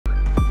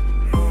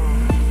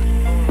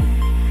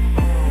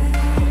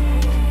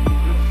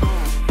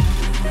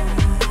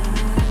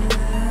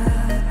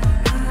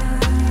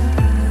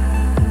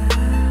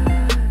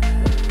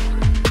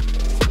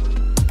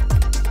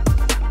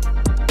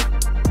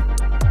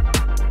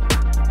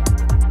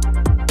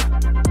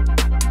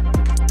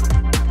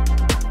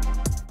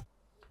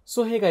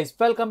So hey guys,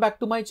 welcome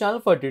back to my channel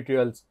for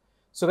tutorials.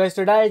 So guys,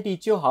 today I'll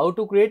teach you how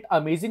to create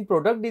amazing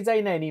product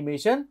design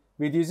animation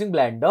with using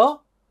Blender.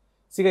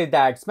 See guys,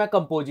 that's my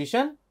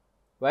composition,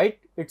 right?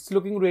 It's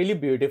looking really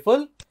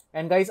beautiful.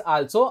 And guys,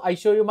 also I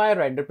show you my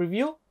render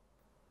preview.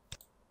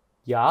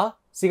 Yeah,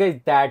 see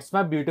guys, that's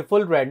my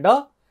beautiful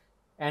render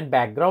and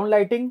background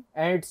lighting,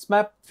 and it's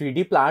my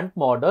 3D plant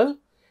model.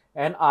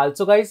 And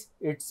also guys,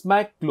 it's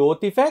my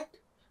cloth effect.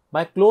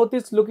 My cloth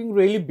is looking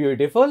really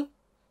beautiful,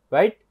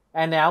 right?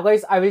 And now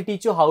guys, I will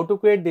teach you how to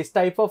create this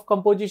type of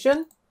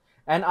composition.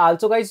 And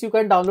also guys, you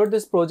can download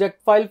this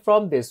project file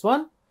from this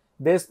one.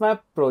 This is my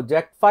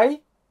project file.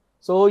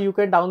 So you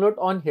can download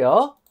on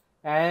here.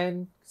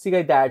 And see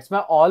guys, that's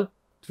my all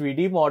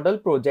 3D model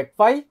project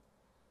file,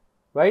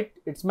 right?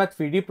 It's my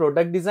 3D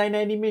product design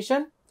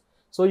animation.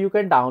 So you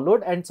can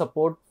download and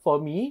support for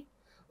me.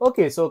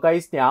 Okay, so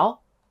guys,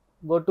 now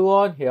go to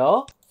on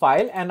here,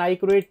 file, and I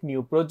create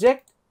new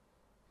project.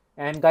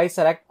 And guys,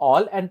 select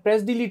all and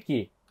press delete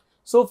key.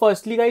 So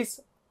firstly guys,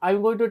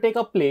 I'm going to take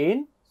a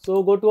plane.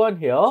 So go to on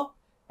here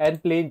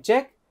and plane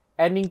check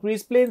and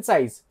increase plane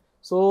size.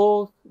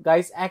 So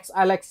guys, X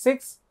I like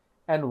 6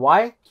 and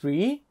Y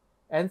 3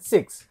 and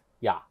 6.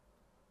 Yeah.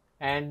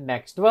 And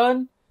next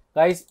one,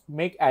 guys,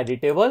 make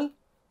editable.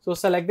 So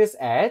select this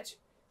edge.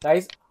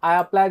 Guys, I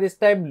apply this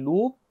time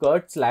loop,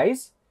 cut,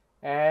 slice,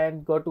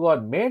 and go to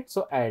on mid.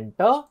 So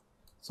enter.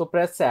 So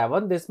press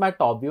 7. This is my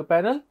top view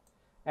panel.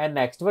 And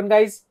next one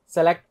guys,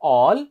 select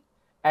all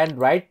and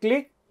right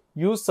click.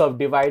 Use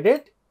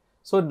subdivided.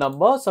 So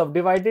number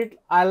subdivided,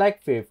 I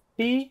like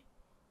 50.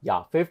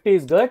 Yeah, 50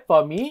 is good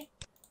for me.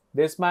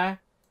 This my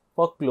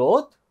for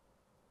cloth,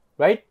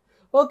 right?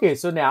 Okay,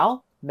 so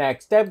now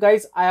next step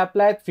guys, I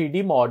apply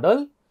 3D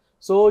model.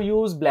 So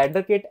use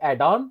Blender Kit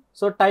add-on.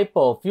 So type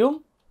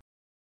Perfume.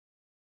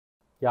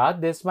 Yeah,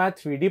 this is my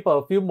 3D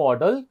Perfume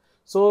model.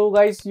 So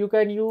guys, you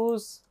can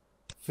use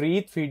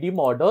free 3D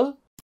model.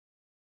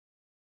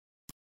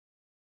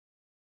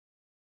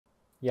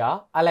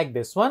 Yeah, I like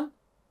this one.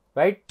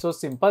 Right, so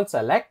simple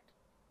select,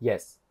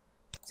 yes.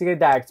 See,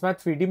 that's my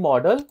 3D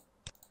model.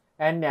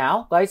 And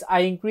now guys, I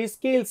increase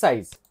scale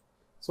size.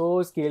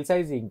 So scale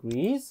size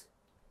increase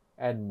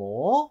and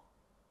more.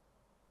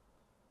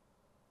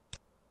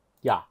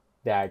 Yeah,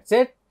 that's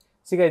it.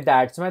 See guys,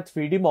 that's my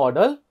 3D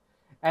model.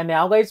 And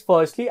now guys,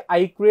 firstly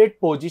I create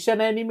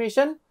position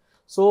animation.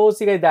 So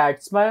see guys,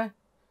 that's my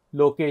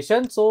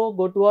location. So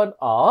go to an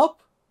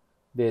up,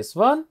 this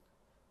one,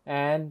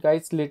 and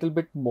guys little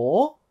bit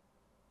more,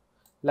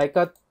 like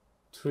a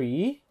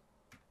 3,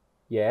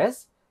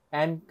 yes.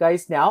 And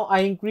guys, now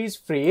I increase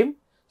frame.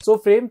 So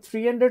frame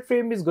 300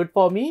 frame is good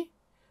for me.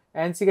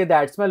 And see,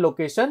 that's my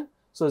location.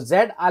 So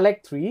Z I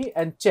like 3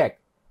 and check.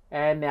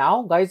 And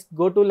now guys,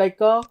 go to like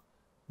a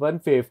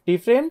 150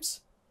 frames,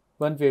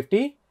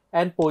 150,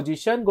 and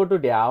position go to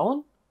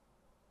down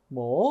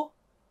more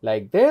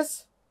like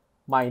this,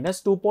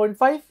 minus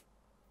 2.5,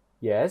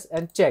 yes,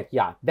 and check.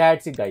 Yeah,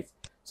 that's it guys.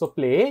 So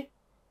play.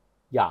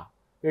 Yeah,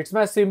 it's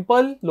my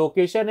simple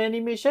location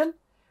animation.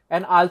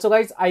 And also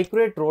guys, I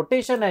create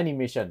rotation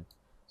animation.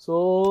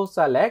 So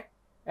select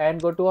and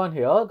go to on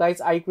here.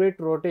 Guys, I create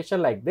rotation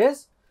like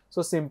this.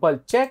 So simple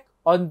check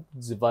on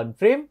one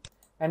frame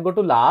and go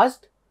to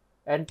last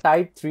and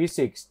type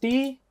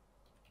 360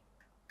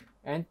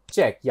 and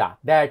check. Yeah,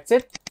 that's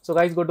it. So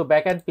guys, go to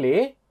back and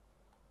play.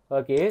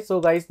 Okay,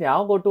 so guys,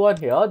 now go to on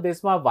here. This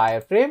is my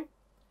wireframe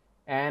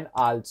and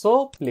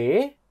also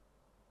play.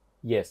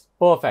 Yes,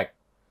 perfect.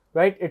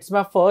 Right, it's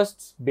my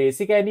first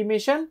basic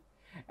animation.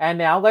 And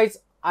now guys,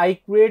 I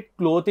create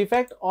cloth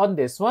effect on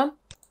this one.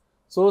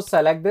 So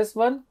select this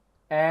one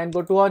and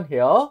go to on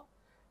here.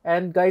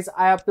 And guys,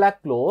 I apply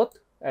cloth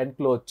and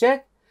cloth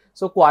check.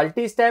 So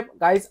quality step,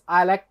 guys,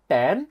 I like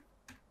 10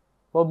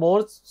 for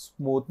more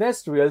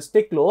smoothness,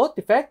 realistic cloth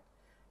effect.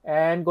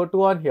 And go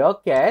to on here,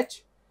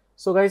 catch.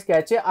 So guys,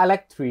 catch it, I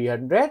like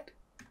 300.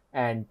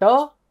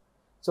 Enter.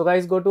 So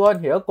guys, go to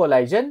on here,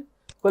 collision.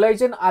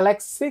 Collision, I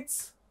like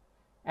 6.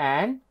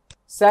 And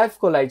self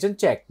collision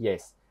check,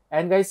 yes.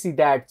 And guys, see,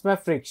 that's my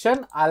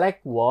friction, I like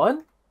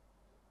 1,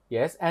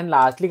 yes. And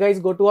lastly guys,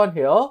 go to on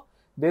here,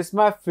 this is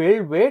my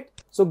field weight.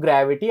 So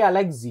gravity, I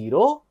like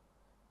 0.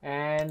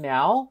 And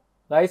now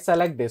guys,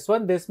 select this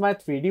one. This is my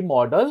 3D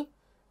model.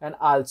 And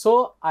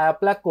also I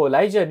apply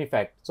collision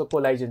effect. So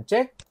collision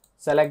check,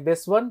 select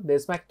this one.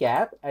 This is my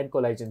cap and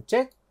collision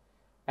check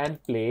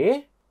and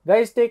play.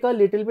 Guys, take a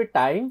little bit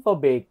time for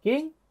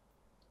baking,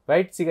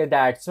 right? See,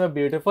 that's my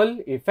beautiful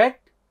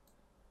effect.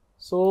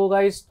 So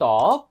guys,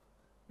 stop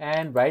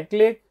and right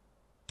click,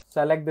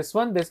 select this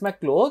one. This is my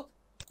cloth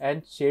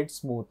and shade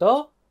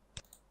smoother,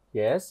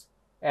 yes.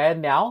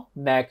 And now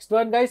next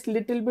one guys,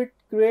 little bit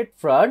create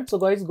front. So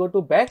guys, go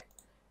to back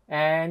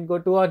and go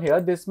to on here.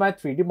 This is my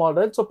 3D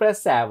model. So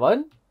press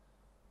 7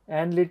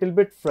 and little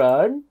bit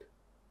front.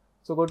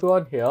 So go to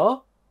on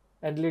here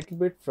and little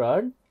bit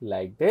front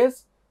like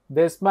this.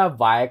 This is my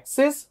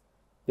y-axis,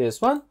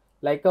 this one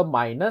like a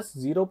minus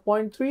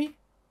 0.3,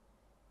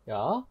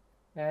 yeah.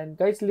 And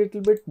guys, little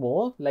bit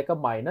more like a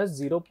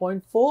minus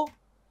 0.4,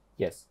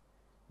 yes,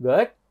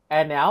 good.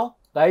 And now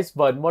guys,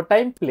 one more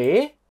time,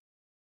 play.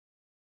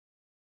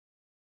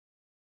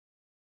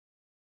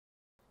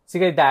 See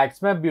guys,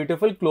 that's my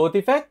beautiful cloth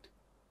effect.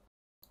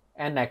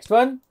 And next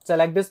one,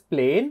 select this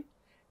plane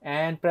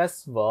and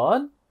press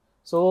 1.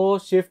 So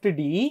shift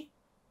D,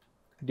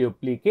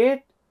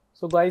 duplicate.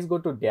 So guys, go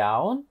to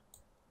down.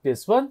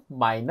 This one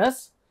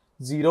minus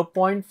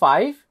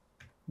 0.5.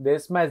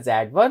 This my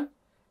Z1.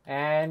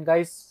 And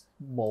guys,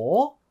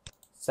 more,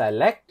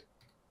 select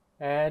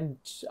and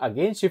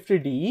again shift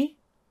D.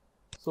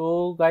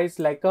 So guys,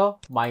 like a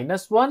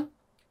 -1.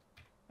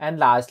 And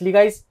lastly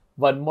guys,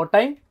 one more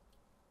time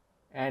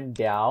and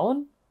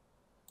down.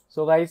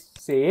 So guys,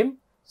 same.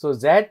 So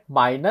Z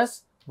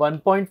minus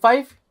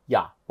 1.5.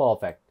 Yeah,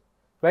 perfect.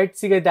 Right,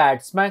 see guys,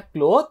 that's my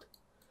cloth.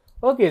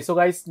 Okay, so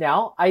guys,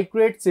 now I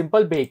create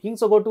simple baking.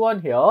 So go to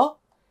on here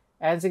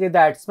and see guys,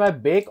 that's my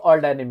bake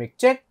or dynamic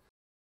check.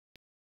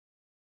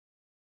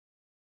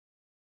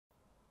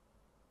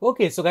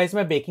 Okay, so guys,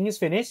 my baking is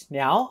finished.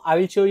 Now I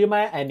will show you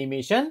my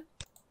animation.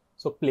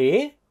 So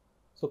play.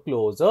 So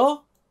closer.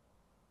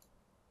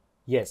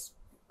 Yes,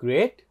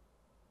 great.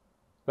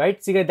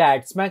 Right, see guys,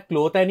 that's my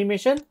cloth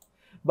animation.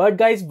 But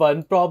guys,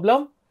 one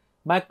problem.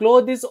 My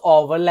cloth is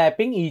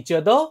overlapping each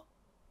other.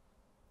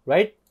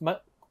 Right, my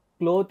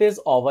cloth is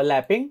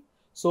overlapping.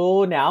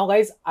 So now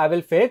guys, I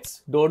will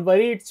fix. Don't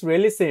worry, it's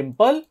really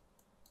simple.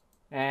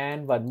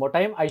 And one more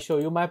time, I show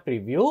you my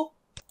preview.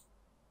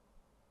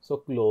 So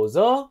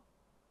closer.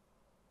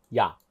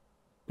 Yeah,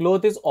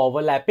 cloth is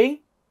overlapping.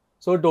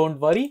 So don't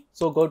worry.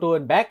 So go to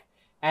and back.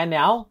 And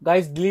now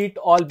guys, delete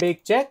all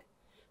bake check.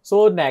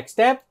 So next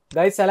step,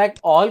 guys, select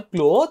all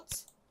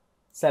clothes.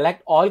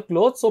 Select all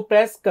clothes. So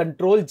press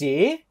Ctrl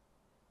J.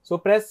 So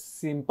press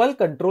simple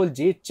Ctrl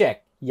J,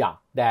 check. Yeah,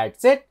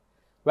 that's it.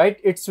 Right,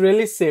 it's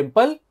really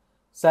simple.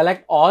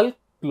 Select all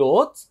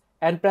clothes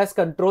and press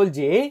Ctrl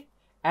J.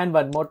 And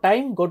one more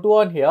time, go to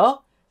on here,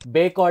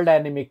 bake all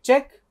dynamic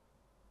check.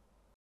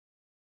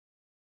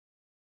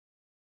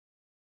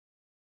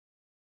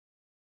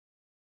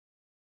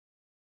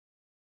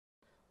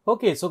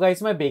 Okay, so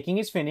guys, my baking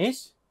is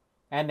finished.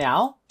 And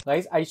now,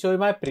 guys, I show you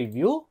my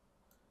preview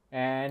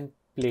and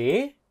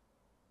play.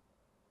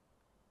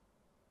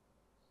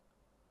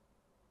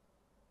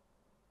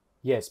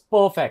 Yes,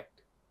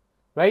 perfect.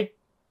 Right?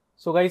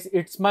 So guys,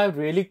 it's my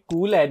really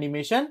cool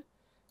animation.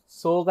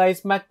 So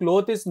guys, my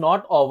cloth is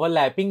not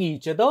overlapping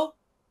each other.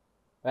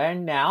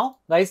 And now,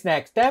 guys,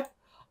 next step,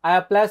 I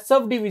apply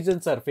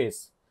subdivision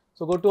surface.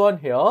 So go to on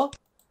here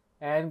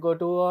and go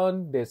to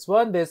on this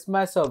one. This is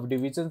my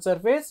subdivision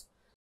surface.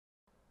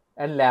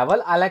 And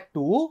level, I like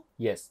 2.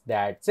 Yes,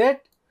 that's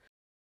it.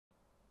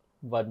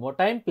 One more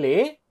time,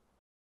 play.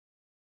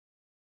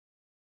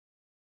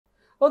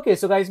 Okay,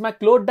 so guys, my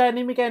cloth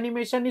dynamic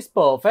animation is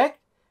perfect.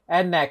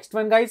 And next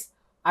one, guys,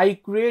 I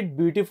create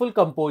beautiful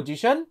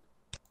composition.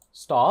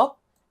 Stop.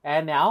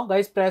 And now,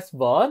 guys, press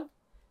 1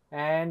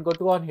 and go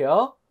to on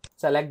here.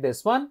 Select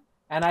this one.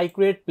 And I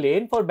create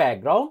plane for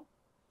background.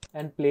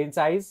 And plane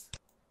size,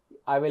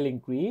 I will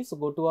increase. So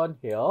go to on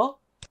here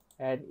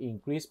and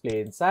increase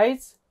plane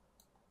size.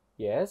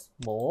 Yes,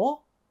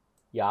 more.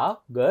 Yeah,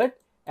 good.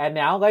 And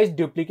now guys,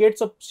 duplicate,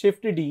 so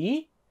shift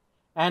D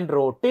and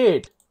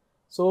rotate.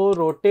 So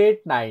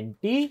rotate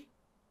 90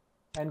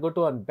 and go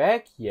to on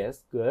back.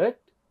 Yes, good.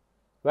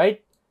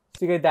 Right.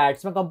 See guys,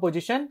 that's my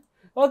composition.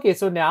 Okay,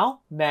 so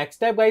now next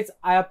step guys,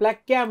 I apply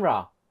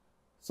camera.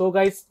 So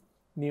guys,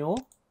 new,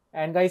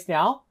 and guys,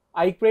 now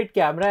I create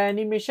camera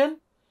animation.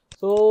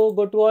 So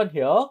go to on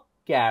here,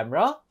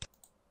 camera,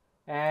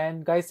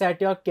 and guys,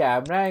 set your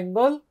camera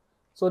angle.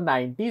 So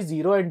 90,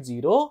 0 and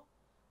 0,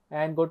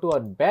 and go to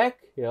on back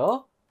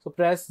here. So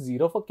press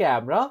 0 for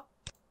camera,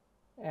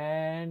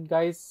 and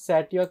guys,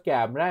 set your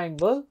camera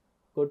angle.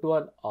 Go to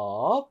on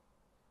up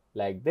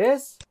like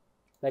this,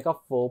 like a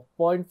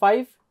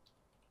 4.5.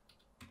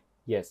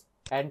 Yes,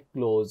 and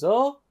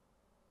closer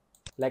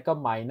like a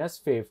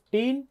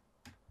 -15.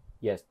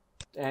 Yes,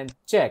 and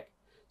check.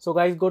 So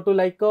guys, go to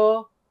like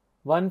a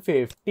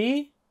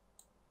 150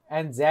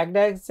 and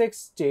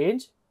z-axis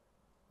change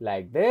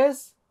like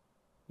this.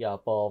 Yeah,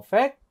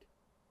 perfect.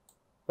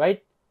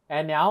 Right,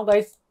 and now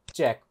guys,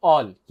 check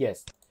all.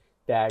 Yes,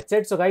 that's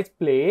it. So guys,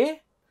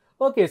 play.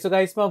 Okay, so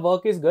guys, my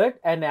work is good.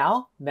 And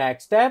now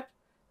next step,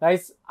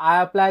 guys,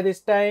 I apply this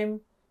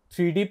time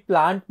 3D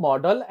plant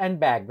model and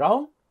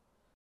background.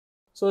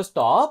 So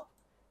stop.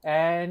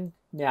 And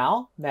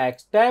now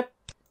next step,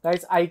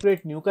 guys, I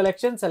create new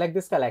collection. Select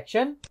this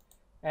collection.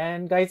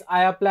 And guys,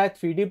 I apply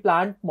 3D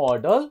plant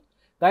model.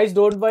 Guys,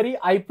 don't worry,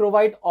 I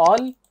provide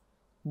all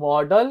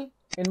model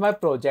in my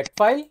project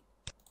file.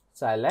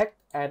 Select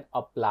and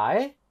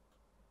apply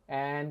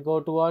and go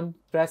to on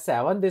press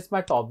 7. This is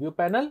my top view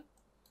panel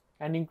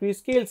and increase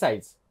scale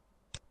size.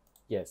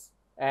 Yes,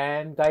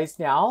 and guys,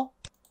 now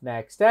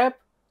next step,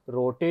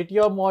 rotate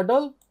your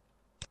model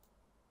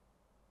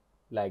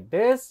like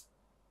this.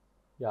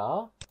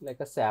 Yeah, like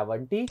a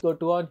 70. Go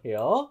to on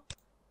here.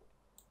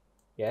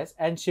 Yes,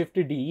 and shift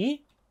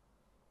D,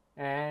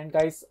 and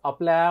guys,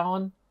 apply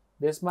on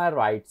this my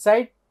right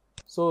side.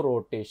 So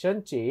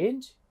rotation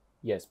change.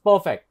 Yes,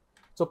 perfect.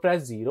 So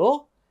press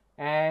 0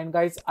 and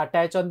guys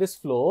attach on this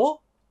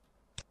flow,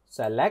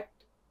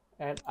 select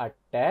and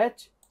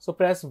attach. So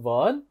press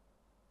 1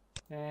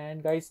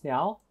 and guys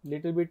now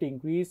little bit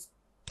increase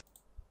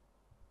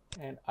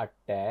and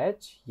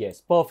attach. Yes,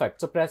 perfect.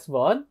 So press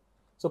 1,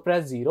 so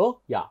press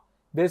 0. Yeah,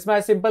 this is my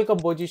simple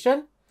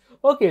composition.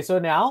 Okay, so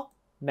now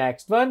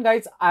next one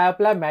guys, I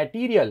apply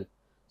material.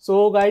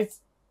 So guys,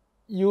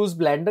 use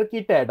blender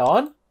kit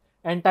add-on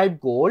and type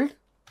gold,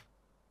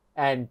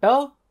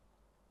 enter.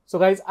 So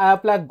guys, I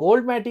apply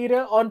gold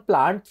material on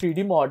plant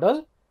 3D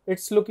model.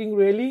 It's looking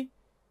really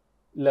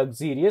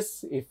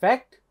luxurious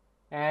effect.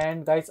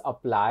 And guys,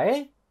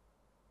 apply.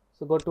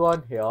 So go to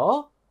on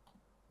here.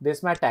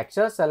 This my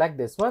texture, select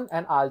this one,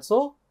 and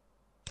also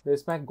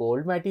this my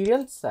gold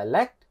material,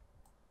 select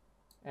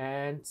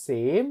and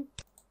same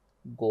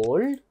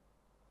gold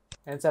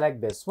and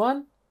select this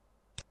one.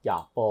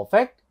 Yeah,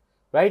 perfect,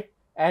 right?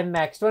 And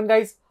next one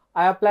guys,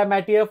 I apply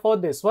material for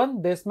this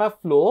one. This my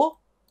flow,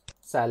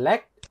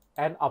 select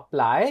and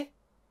apply.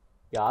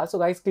 Yeah, so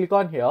guys click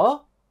on here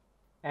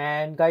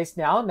and guys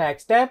now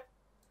next step,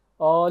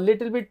 a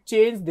little bit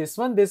change this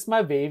one. This is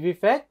my wave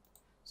effect.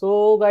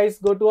 So guys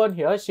go to on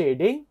here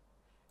shading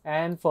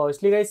and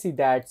firstly guys see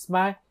that's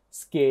my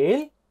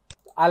scale.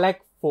 I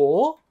like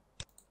 4.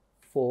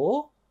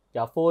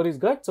 Yeah, 4 is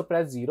good. So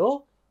press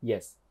 0.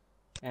 Yes,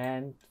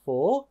 and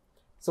 4.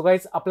 So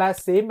guys apply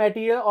same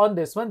material on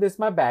this one. This is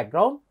my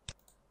background.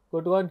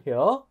 Go to on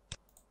here.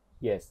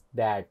 Yes,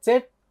 that's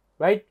it,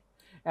 right?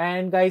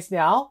 And guys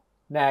now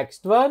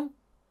next one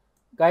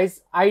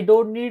guys, I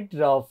don't need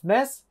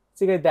roughness.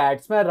 See guys,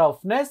 that's my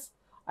roughness.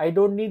 I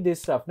don't need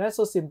this roughness.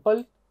 So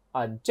simple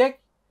uncheck,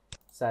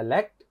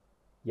 select.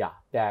 Yeah,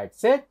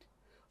 that's it.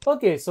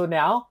 Okay, so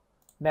now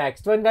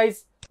next one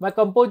guys, my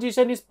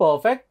composition is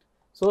perfect.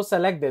 So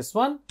select this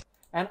one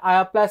and I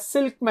apply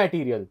silk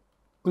material,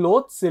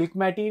 cloth silk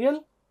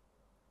material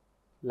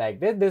like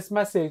this. This is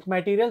my silk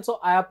material. So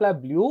I apply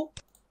blue,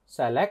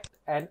 select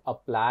and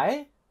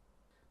apply.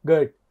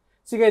 Good.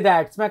 See guys,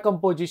 that's my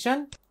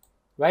composition,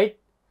 right?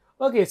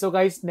 Okay, so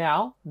guys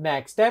now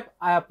next step,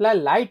 I apply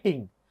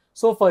lighting.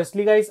 So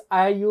firstly guys,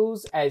 I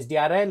use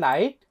HDRI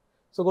light.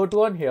 So go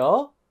to on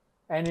here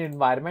and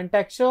environment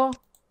texture.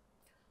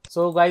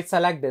 So guys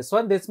select this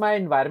one. This is my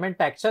environment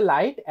texture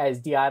light,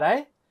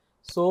 HDRI.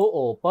 So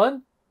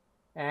open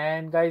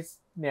and guys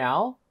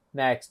now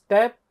next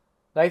step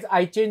guys,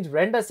 I change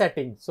render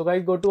setting. So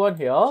guys go to on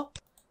here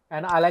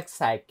and I like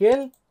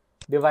cycle,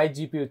 device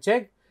GPU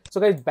check. So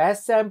guys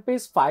best sample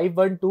is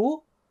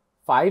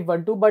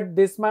 512, but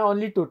this is my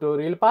only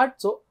tutorial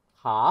part. So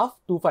half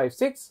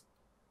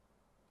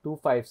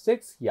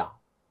 256, yeah,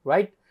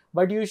 right?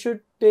 But you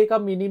should take a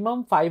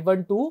minimum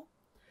 512.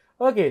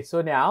 Okay,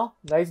 so now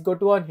guys go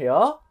to on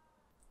here.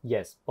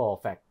 Yes,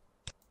 perfect,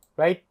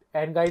 right?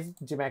 And guys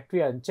geometry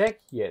uncheck.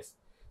 Yes,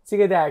 see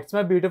guys, that's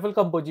my beautiful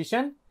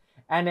composition.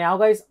 And now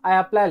guys I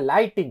apply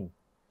lighting.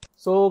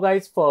 So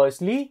guys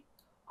firstly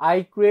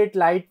I create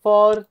light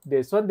for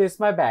this one. This is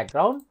my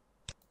background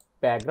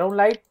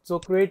light. So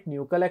create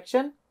new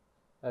collection.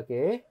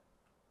 Okay,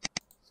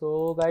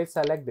 so guys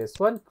select this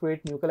one,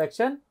 create new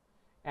collection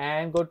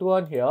and go to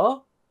on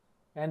here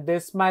and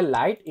this is my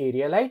light,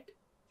 area light.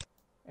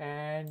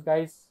 And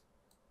guys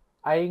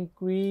I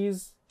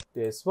increase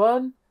this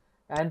one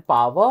and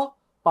power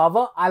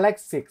I like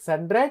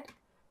 600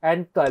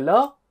 and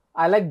color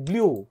I like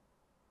blue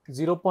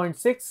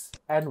 0.6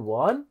 and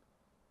 1.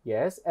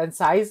 Yes, and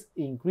size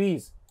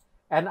increase.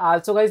 And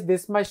also guys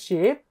this is my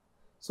shape.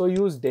 So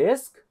use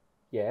disk.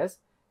 Yes,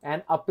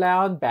 and apply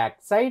on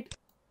back side.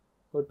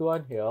 Go to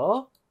on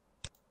here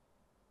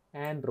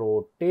and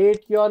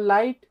rotate your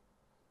light.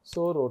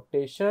 So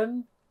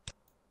rotation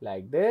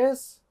like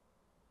this.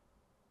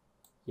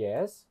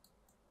 Yes,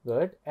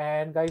 good.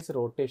 And guys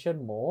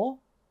rotation more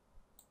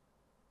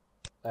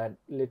and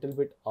little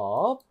bit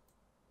up.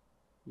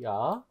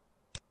 Yeah,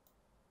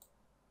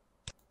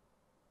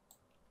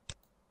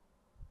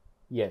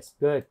 yes,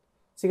 good.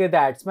 See guys,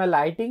 that's my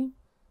lighting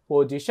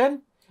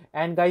position.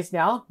 And guys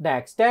now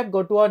next step,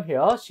 go to on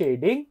here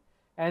shading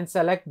and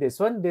select this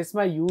one. This is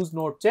my use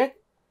node check.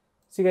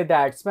 See guys,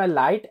 that's my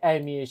light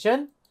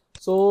animation.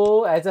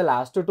 So as a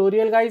last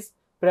tutorial guys,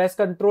 press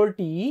Ctrl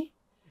T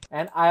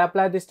and I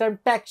apply this time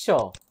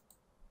texture.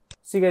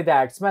 See guys,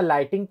 that's my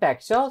lighting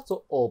texture.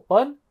 So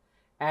open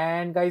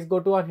and guys go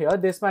to on here.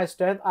 This is my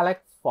strength, I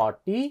like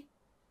 40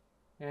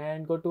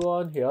 and go to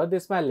on here.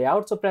 This is my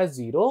layout. So press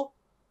 0.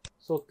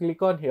 So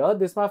click on here.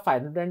 This is my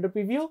final render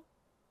preview.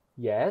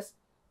 Yes,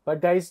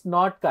 but guys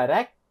not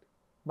correct.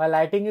 My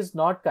lighting is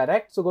not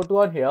correct. So go to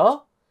on here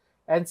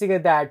and see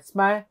guys, that's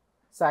my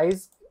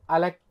size. I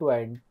like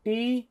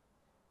 20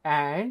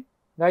 and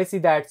guys see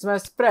that's my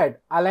spread.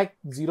 I like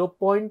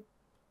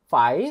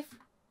 0.5.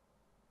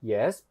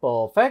 Yes,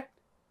 perfect.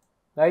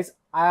 Guys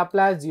I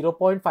apply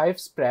 0.5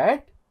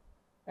 spread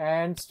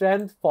and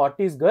strength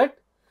 40 is good.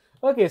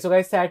 Okay, so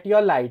guys set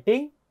your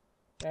lighting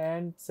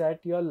and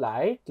set your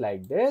light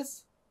like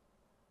this.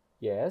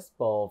 Yes,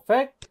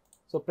 perfect.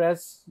 So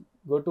press,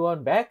 go to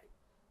on back,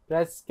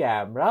 press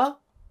camera,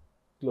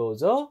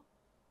 closer.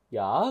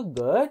 Yeah,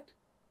 good.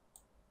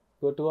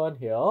 go to on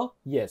here.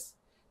 Yes.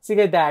 See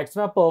guys, that's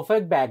my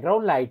perfect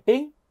background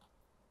lighting.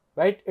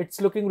 Right? It's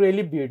looking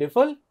really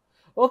beautiful.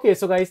 Okay,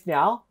 so guys,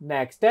 now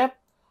next step,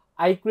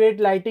 I create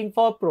lighting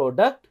for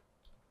product.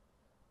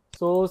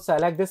 So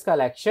select this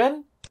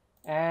collection.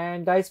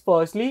 And guys,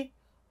 firstly,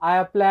 I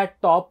apply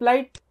top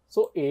light.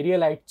 So area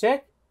light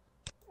check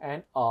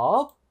and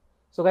up.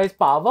 So guys,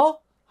 power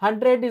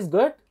 100 is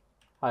good.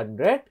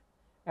 100.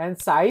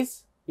 And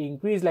size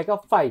increase like a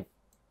 5.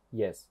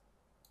 Yes.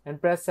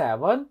 And press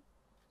 7.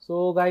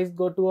 So guys,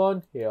 go to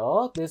on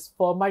here. This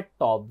for my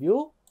top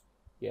view.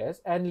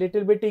 Yes. And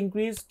little bit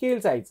increase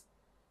scale size.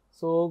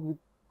 So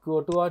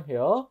go to on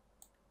here.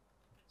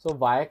 So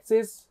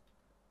y-axis.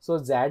 So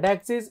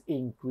z-axis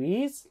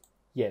increase.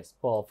 Yes.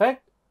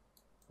 Perfect.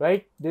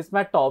 Right. This is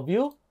my top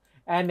view.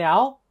 And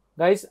now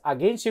guys,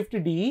 again shift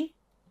D.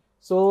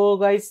 So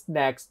guys,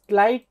 next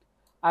light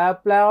I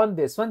apply on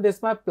this one. This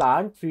is my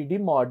plant 3D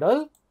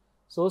model.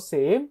 So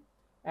same.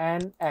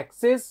 And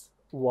axis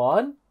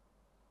 1.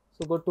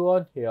 So go to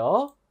on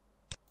here.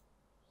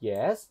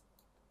 Yes.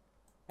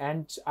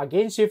 And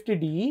again shift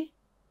D.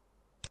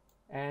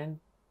 And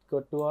go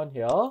to on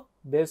here.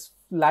 This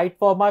light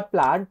for my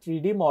plant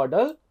 3D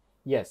model.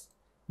 Yes.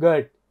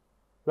 Good.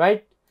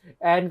 Right.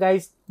 And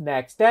guys,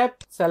 next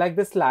step, select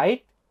this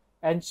light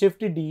and shift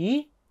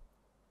D.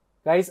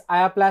 Guys,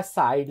 I apply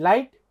side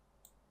light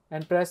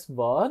and press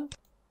 1.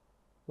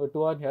 Go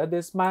to on here.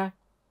 This is my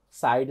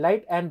side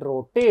light and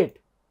rotate.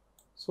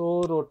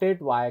 So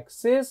rotate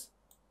y-axis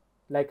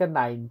like a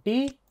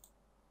 90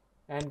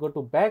 and go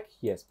to back.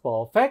 Yes,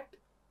 perfect.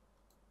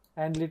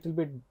 And little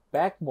bit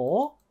back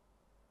more.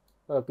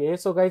 Okay,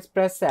 so guys,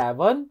 press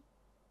 7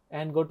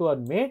 and go to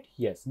on mid.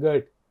 Yes,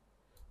 good.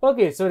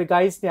 Okay, so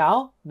guys,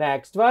 now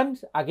next one,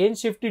 again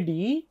shift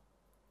D.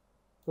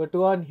 Go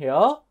to on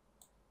here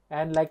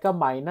and like a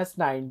minus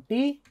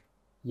 90.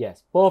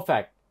 Yes,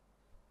 perfect.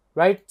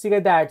 Right, see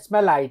guys, that's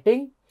my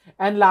lighting.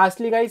 And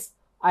lastly guys,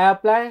 I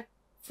apply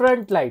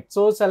front light.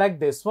 So select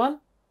this one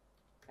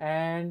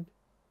and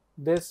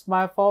this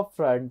my for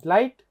front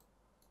light.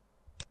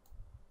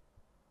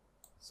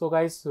 So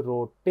guys,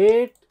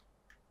 rotate.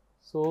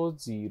 So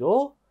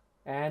 0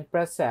 and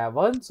press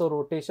 7. So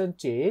rotation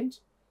change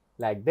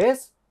like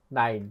this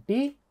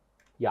 90.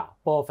 Yeah,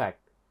 perfect.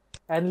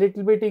 And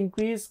little bit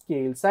increase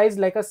scale size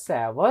like a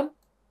 7.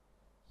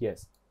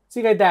 Yes.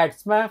 See guys,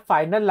 that's my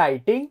final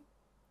lighting.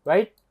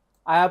 Right.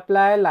 I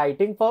apply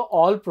lighting for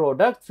all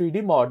product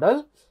 3D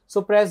model.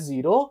 So press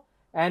 0.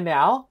 And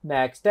now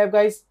next step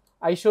guys,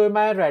 I show you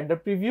my render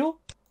preview.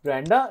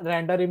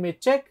 Render image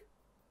check.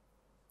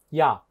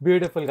 Yeah,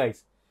 beautiful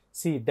guys.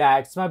 See,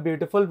 that's my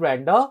beautiful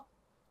render.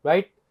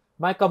 Right.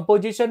 My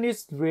composition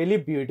is really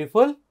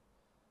beautiful.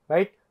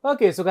 Right.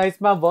 Okay, so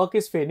guys, my work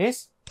is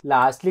finished.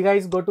 Lastly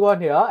guys, go to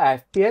on here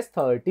FPS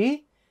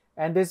 30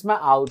 and this is my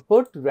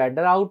output,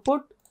 render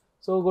output.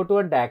 So go to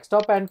on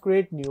desktop and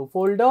create new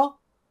folder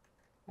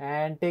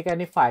and take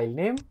any file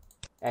name,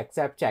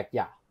 accept, check.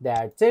 Yeah,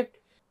 that's it.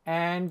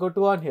 And go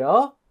to on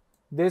here.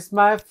 This is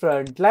my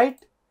front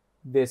light.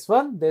 This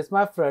one, this is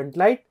my front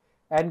light.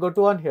 And go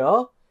to on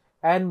here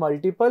and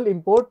multiple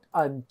import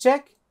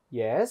uncheck.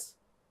 Yes.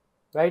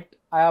 Right.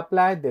 I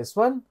apply this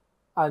one,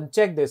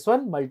 uncheck this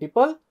one,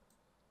 multiple.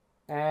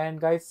 And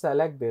guys,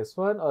 select this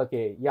one.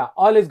 Okay. Yeah,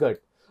 all is good.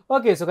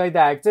 Okay, so guys,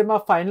 that's it. My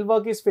final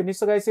work is finished.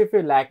 So guys, if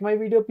you like my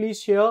video,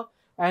 please share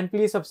and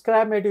please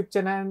subscribe my YouTube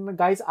channel. And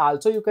guys,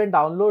 also you can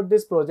download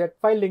this project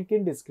file, link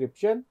in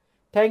description.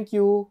 Thank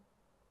you.